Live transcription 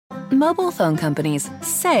Mobile phone companies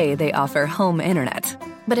say they offer home internet.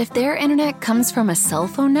 But if their internet comes from a cell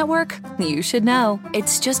phone network, you should know.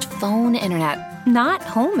 It's just phone internet, not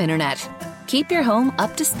home internet. Keep your home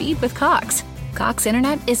up to speed with Cox. Cox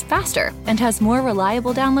internet is faster and has more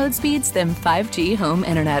reliable download speeds than 5G home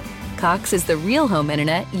internet. Cox is the real home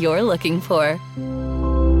internet you're looking for.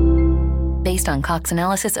 Based on Cox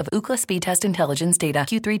analysis of Ookla speed test intelligence data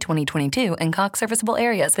Q3 2022 and Cox serviceable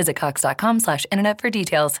areas, visit cox.com/internet for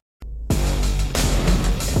details.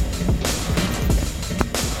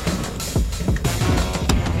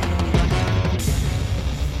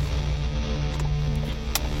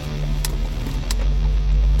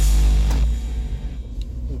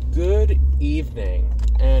 Good evening,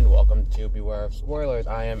 and welcome to Beware of Spoilers.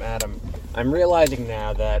 I am Adam. I'm realizing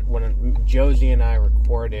now that when Josie and I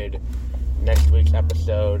recorded next week's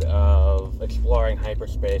episode of Exploring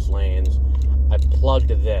Hyperspace Lanes, I plugged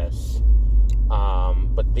this,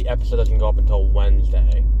 but the episode doesn't go up until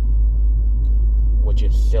Wednesday, which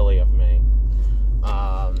is silly of me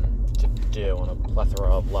to do on a plethora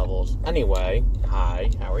of levels. Anyway,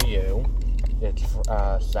 hi, how are you? It's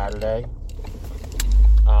Saturday.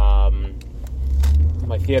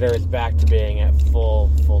 My theater is back to being at full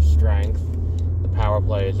strength. The power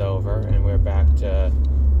play is over, and we're back to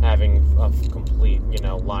having a complete,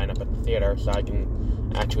 lineup at the theater, so I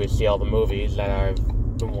can actually see all the movies that I've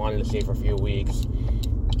been wanting to see for a few weeks.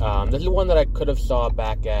 This is one that I could have saw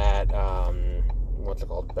back at,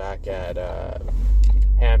 back at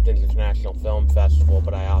Hamptons International Film Festival,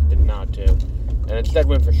 but I opted not to, and instead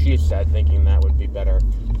went for She Said, thinking that would be better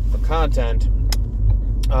for content.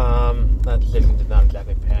 That decision did not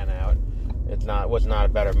exactly pan out. It was not a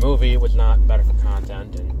better movie, it was not better for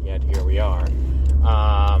content, and yet here we are.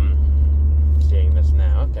 Seeing this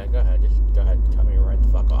now. Okay, go ahead, cut me right the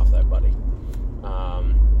fuck off there, buddy.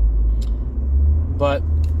 But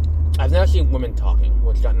I've now seen Women Talking,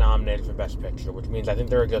 which got nominated for Best Picture, which means I think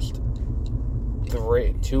there are just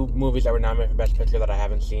two movies that were nominated for Best Picture that I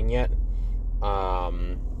haven't seen yet.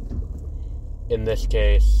 In this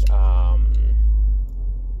case,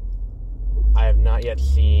 I have not yet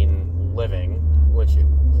seen Living, which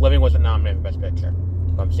Living wasn't nominated for Best Picture.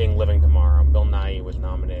 But I'm seeing Living tomorrow. Bill Nighy was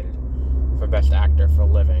nominated for Best Actor for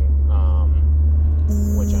Living,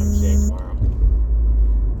 which I'm seeing tomorrow.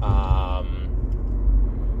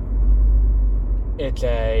 It's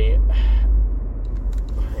a...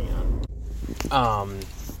 Hang on.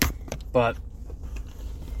 But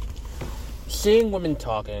seeing Women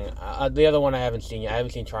Talking, the other one I haven't seen yet. I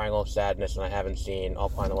haven't seen Triangle of Sadness, and I haven't seen All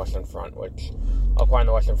Quiet on the Western Front, which All Quiet on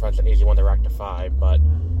the Western Front's an easy one to rectify, but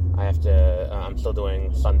I have to, I'm still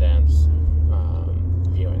doing Sundance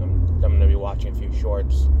viewing. I'm going to be watching a few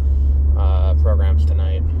shorts programs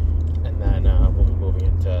tonight, and then we'll be moving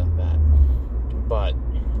into that. But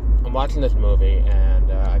I'm watching this movie,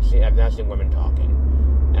 and I've now seen Women Talking,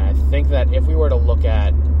 and I think that if we were to look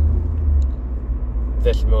at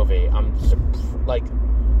this movie,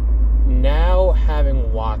 now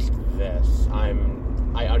having watched this, I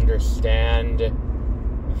understand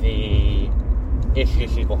the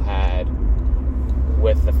issues people had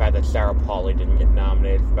with the fact that Sarah Polley didn't get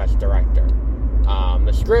nominated for Best Director.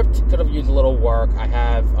 The script could have used a little work. I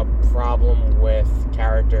have a problem with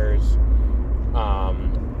characters.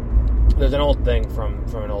 There's an old thing from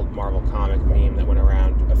an old Marvel comic meme that went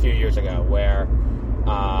around a few years ago where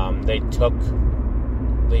they took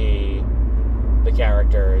the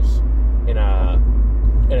characters in a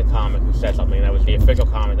comic who said something. That was the official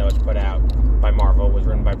comic that was put out by Marvel. It was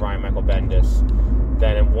written by Brian Michael Bendis.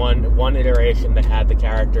 Then in one iteration they had the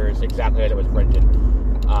characters exactly as it was printed.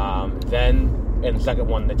 Then in the second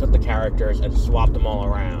one they took the characters and swapped them all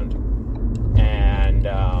around, and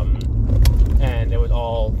it was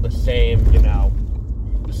all the same,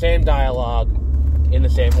 the same dialogue in the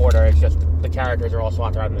same order. It's just the characters are all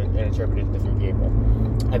swapped around and attributed to different people.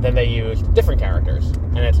 And then they used different characters.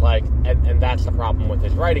 And it's like, and that's the problem with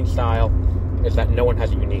his writing style, is that no one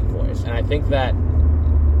has a unique voice. And I think that,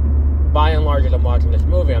 by and large, as I'm watching this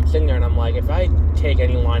movie, I'm sitting there and I'm like, if I take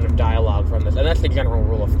any line of dialogue from this, and that's the general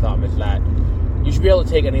rule of thumb, is that you should be able to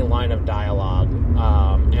take any line of dialogue,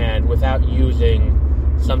 and without using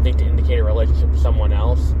something to indicate a relationship to someone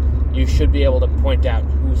else, you should be able to point out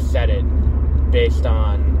who said it based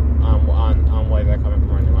on where they're coming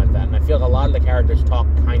from or anything like that. And I feel like a lot of the characters talk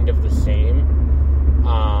kind of the same,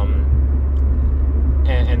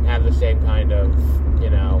 and have the same kind of,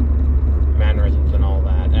 mannerisms and all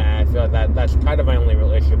that. And I feel like that's kind of my only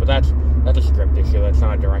real issue, but that's a script issue, that's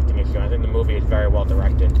not a directing issue. I think the movie is very well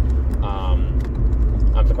directed.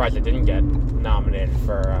 I'm surprised it didn't get nominated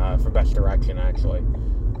for Best Direction, actually,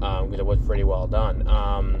 because it was pretty well done.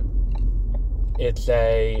 it's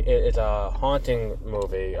a haunting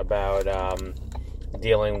movie about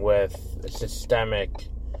dealing with systemic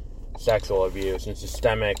sexual abuse and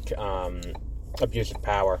systemic abuse of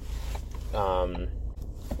power.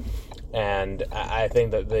 And I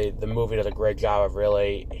think that the movie does a great job of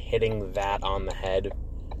really hitting that on the head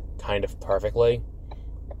kind of perfectly,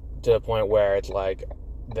 to the point where it's like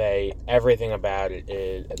everything about it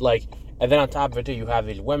is like, and then on top of it too, you have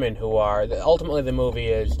these women who are, ultimately the movie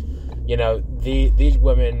is, these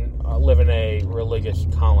women live in a religious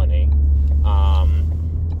colony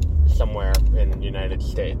somewhere in the United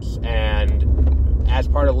States, and as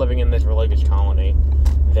part of living in this religious colony,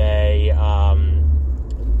 they are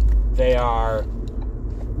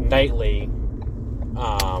nightly,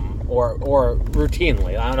 or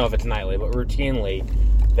routinely, I don't know if it's nightly, but routinely,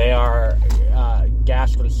 they are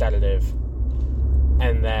gassed with a sedative,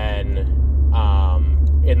 and then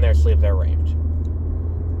in their sleep they're raped.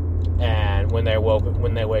 And when they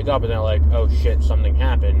wake up and they're like, oh shit, something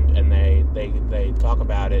happened, and they talk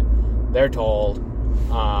about it, they're told,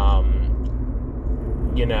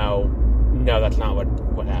 no, that's not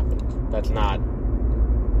what happened. That's not,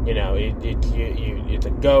 it's a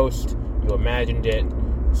ghost, you imagined it,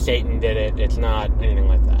 Satan did it, it's not anything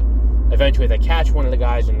like that. Eventually they catch one of the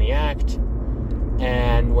guys in the act,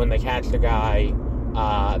 and when they catch the guy,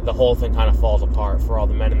 the whole thing kind of falls apart for all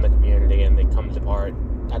the men in the community, and it comes apart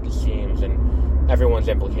at the seams, and everyone's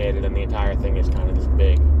implicated, and the entire thing is kind of this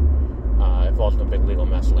big, it falls into a big legal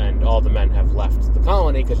mess, and all the men have left the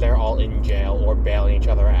colony because they're all in jail or bailing each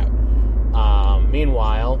other out.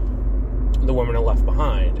 Meanwhile, the women are left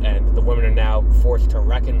behind, and the women are now forced to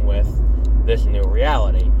reckon with this new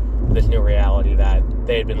reality that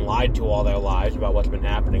they had been lied to all their lives about what's been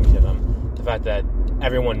happening to them, the fact that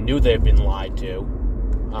everyone knew they'd been lied to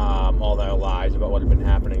all their lives about what had been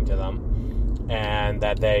happening to them, and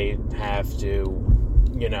that they have to,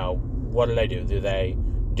 what do they do? Do they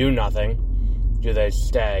do nothing? Do they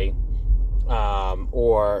stay? Do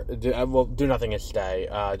nothing is stay.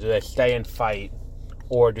 Do they stay and fight,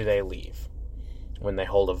 or do they leave? When they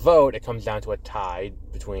hold a vote, it comes down to a tie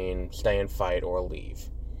between stay and fight or leave.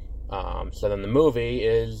 So then the movie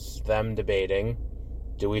is them debating,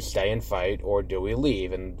 do we stay and fight or do we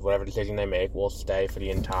leave? And whatever decision they make will stay for the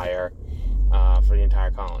entire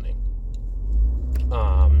colony.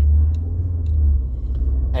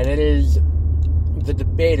 And the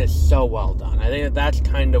debate is so well done. I think that's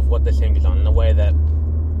kind of what this hinges on, in the way that,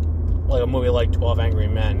 like, a movie like 12 Angry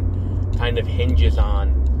Men kind of hinges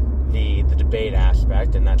on the debate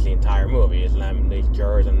aspect, and that's the entire movie, is them, these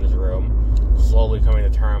jurors in this room, slowly coming to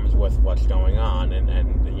terms with what's going on, and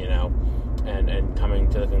coming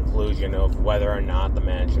to the conclusion of whether or not the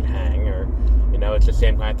man should hang, or, it's the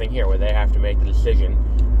same kind of thing here, where they have to make the decision,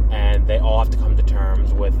 and they all have to come to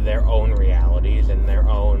terms with their own realities, and their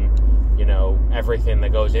own, everything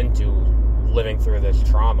that goes into living through this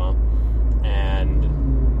trauma, and,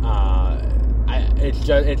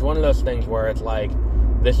 it's one of those things where it's like,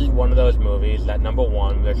 this is one of those movies that, number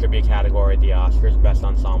one, there should be a category at the Oscars, Best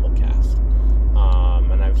Ensemble Cast.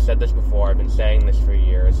 And I've said this before, I've been saying this for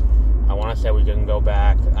years. I want to say we can go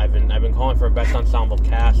back. I've been calling for a Best Ensemble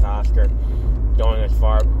Cast Oscar, going as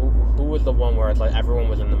far. Who was the one where it's like everyone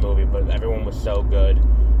was in the movie, but everyone was so good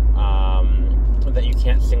that you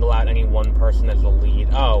can't single out any one person as the lead?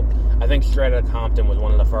 Oh, I think Straight Outta Compton was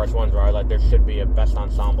one of the first ones where I was like, there should be a Best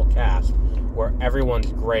Ensemble Cast where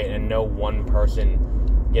everyone's great and no one person,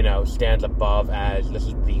 stands above as this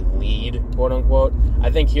is the lead, quote unquote. I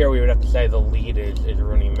think here we would have to say the lead is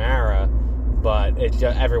Rooney Mara, but it's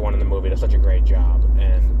just everyone in the movie does such a great job,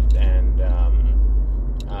 and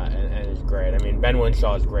it's great. I mean, Ben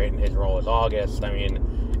Whishaw is great in his role as August. I mean,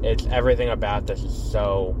 it's everything about this is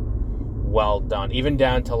so well done, even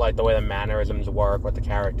down to like the way the mannerisms work with the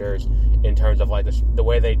characters, in terms of like the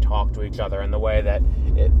way they talk to each other, and the way that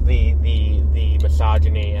the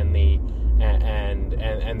misogyny and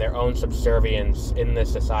and their own subservience in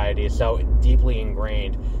this society is so deeply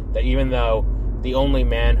ingrained that even though the only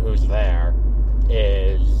man who's there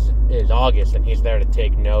is August, and he's there to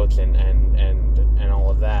take notes and all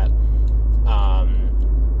of that,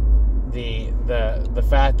 the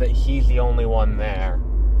fact that he's the only one there,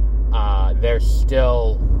 they're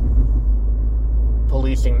still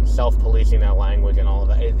self-policing their language and all of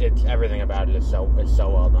that. It's everything about it is so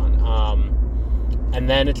well done. And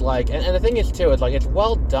then it's like, and the thing is too, it's like, it's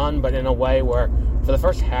well done, but in a way where, for the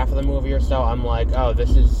first half of the movie or so, I'm like, oh,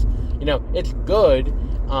 this is, it's good,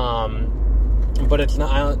 but it's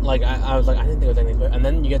not, I was like, I didn't think it was anything good. And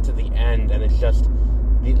then you get to the end, and it's just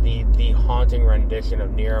the haunting rendition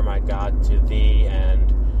of Nearer My God to Thee,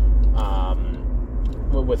 and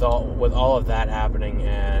with all of that happening,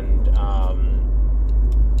 and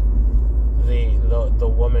the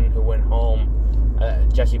woman who went home,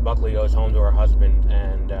 Jessie Buckley goes home to her husband,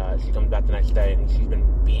 and she comes back the next day, and she's been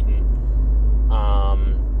beaten,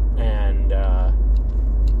 and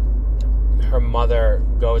her mother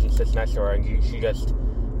goes and sits next to her, and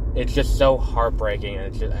it's just so heartbreaking, and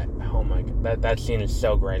it's just, oh my god, that scene is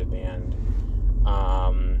so great at the end,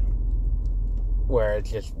 where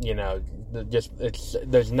it's just,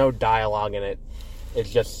 there's no dialogue in it,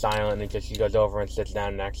 it's just silent, and she goes over and sits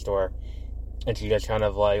down next to her, and she just kind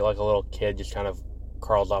of like a little kid just kind of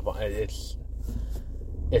curls up. It's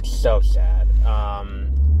so sad.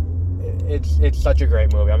 It's such a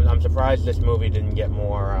great movie. I'm surprised this movie didn't get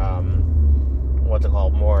more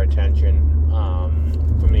more attention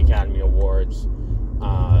from the Academy Awards.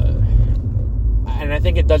 And I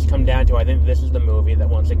think it does come down to, I think this is the movie that,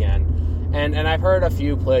 once again, and I've heard a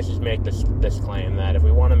few places make this claim that if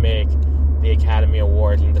we want to make the Academy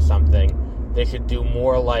Awards into something, they should do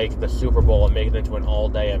more like the Super Bowl and make it into an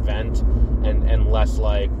all-day event, and less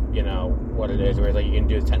like, what it is, where like you can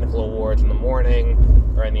do the technical awards in the morning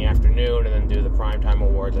or in the afternoon, and then do the primetime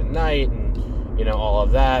awards at night, and all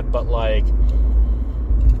of that. But like,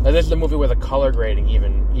 this is a movie where the color grading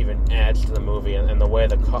even adds to the movie, and the way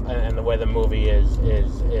the movie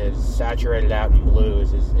is saturated out in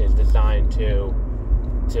blues is designed to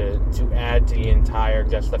add to the entire,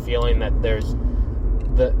 just the feeling that there's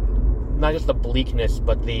not just the bleakness,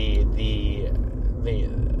 but the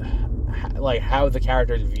like how the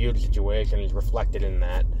characters view the situation is reflected in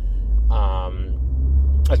that,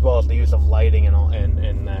 as well as the use of lighting in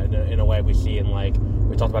a way we see in, like,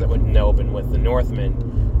 we talked about it with Nope and with The Northman.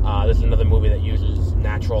 This is another movie that uses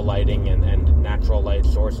natural lighting and natural light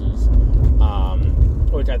sources,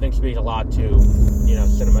 which I think speaks a lot to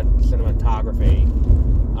cinematography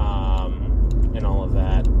and all of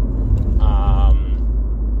that.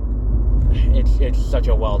 It's such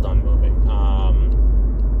a well done movie.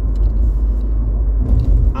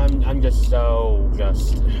 I'm just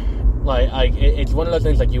it's one of those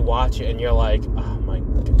things like you watch it and you're like, oh my,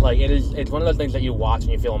 like it's one of those things that you watch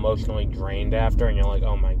and you feel emotionally drained after, and you're like,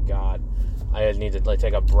 oh my god, I just need to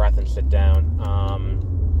take a breath and sit down.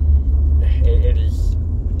 It is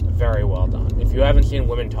very well done. If you haven't seen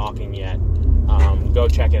Women Talking yet, go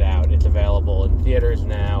check it out. It's available in theaters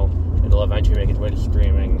now. It'll eventually make its way to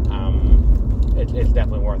streaming. It's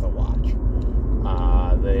definitely worth a watch.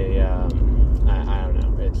 I don't know.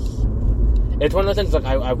 It's one of those things, like,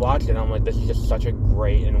 I watched it and I'm like, this is just such a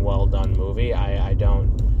great and well done movie. I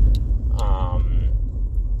don't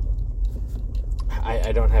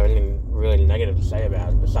have anything really negative to say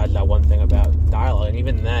about it, besides that one thing about dialogue. And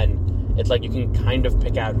even then, it's like you can kind of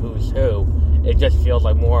pick out who's who. It just feels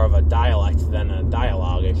like more of a dialect than a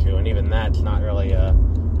dialogue issue, and even that's not really a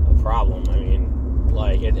problem. I mean,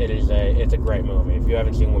 like, it's a great movie. If you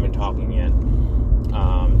haven't seen Women Talking yet,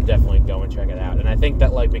 definitely go and check it out. And I think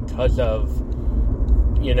that, like, because of,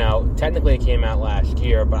 technically it came out last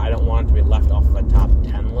year, but I don't want it to be left off of a top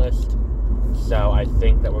 10 list. So I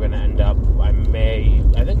think that we're going to end up, I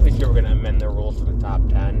think this year we're going to amend the rules to the top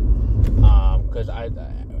 10. Because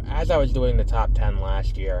as I was doing the top 10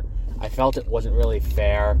 last year, I felt it wasn't really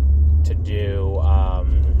fair to do,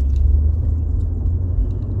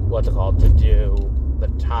 to do the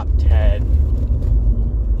top 10,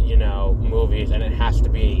 movies, and it has to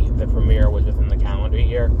be, the premiere was within the calendar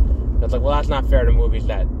year. It's like, well, that's not fair to movies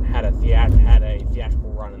that had a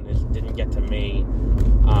theatrical run and this didn't get to me,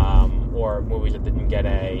 or movies that didn't get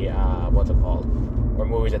a, or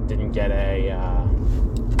movies that didn't get a,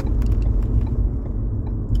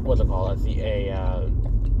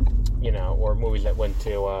 or movies that went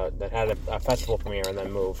to, that had a festival premiere and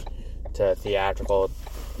then moved to theatrical.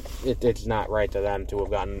 It's not right to them to have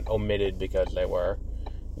gotten omitted because they were,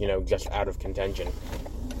 just out of contention.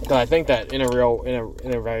 Because I think that in a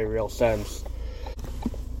very real sense,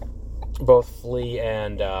 both Flea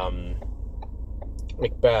and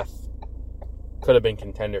Macbeth could have been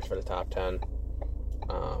contenders for the top 10.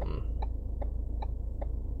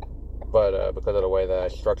 But because of the way that I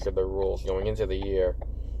structured the rules going into the year,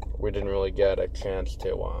 we didn't really get a chance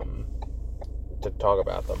to talk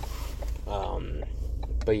about them.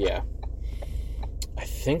 But yeah, I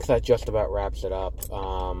think that just about wraps it up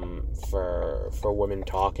for Women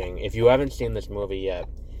Talking. If you haven't seen this movie yet,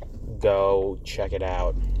 go check it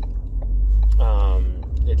out.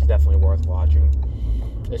 It's definitely worth watching,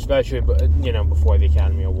 especially before the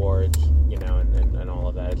Academy Awards, and all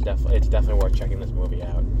of that. It's definitely worth checking this movie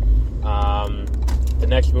out. The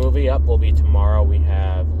next movie up will be tomorrow. We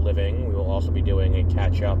have Living. We will also be doing a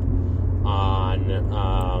catch up on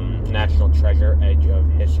National Treasure: Edge of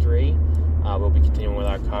History. We'll be continuing with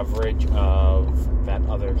our coverage of that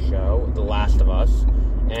other show, The Last of Us,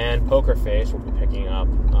 and Poker Face we'll be picking up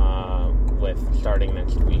with starting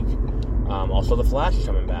next week. Also, The Flash is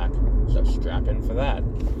coming back, so strap in for that.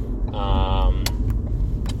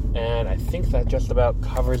 And I think that just about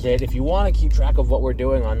covers it. If you want to keep track of what we're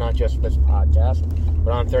doing on not just this podcast,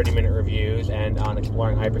 but on 30-minute reviews and on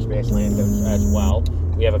Exploring Hyperspace Lanes as well,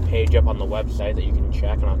 we have a page up on the website that you can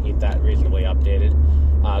check, and I'll keep that reasonably updated.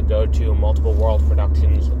 Go to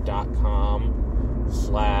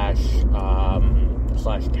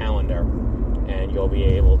multipleworldproductions.com/calendar, and you'll be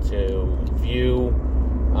able to view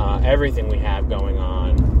everything we have going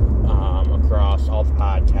on across all the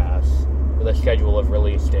podcasts with a schedule of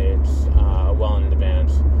release dates well in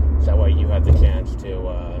advance, so that way you have the chance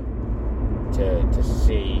to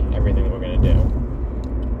see everything we're going to do.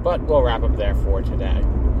 But we'll wrap up there for today.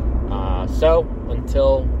 So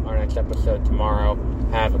until our next episode tomorrow,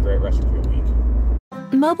 have a great rest of your week.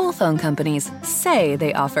 Mobile phone companies say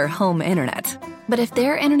they offer home internet. But if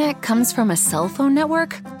their internet comes from a cell phone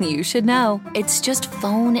network, you should know. It's just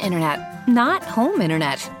phone internet, not home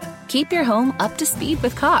internet. Keep your home up to speed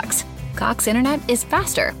with Cox. Cox Internet is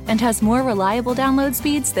faster and has more reliable download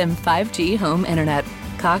speeds than 5G home internet.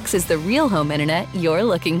 Cox is the real home internet you're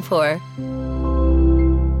looking for.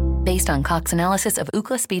 Based on Cox analysis of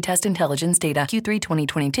Ookla speed test intelligence data Q3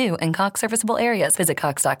 2022 and Cox serviceable areas, visit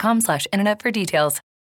cox.com/internet for details.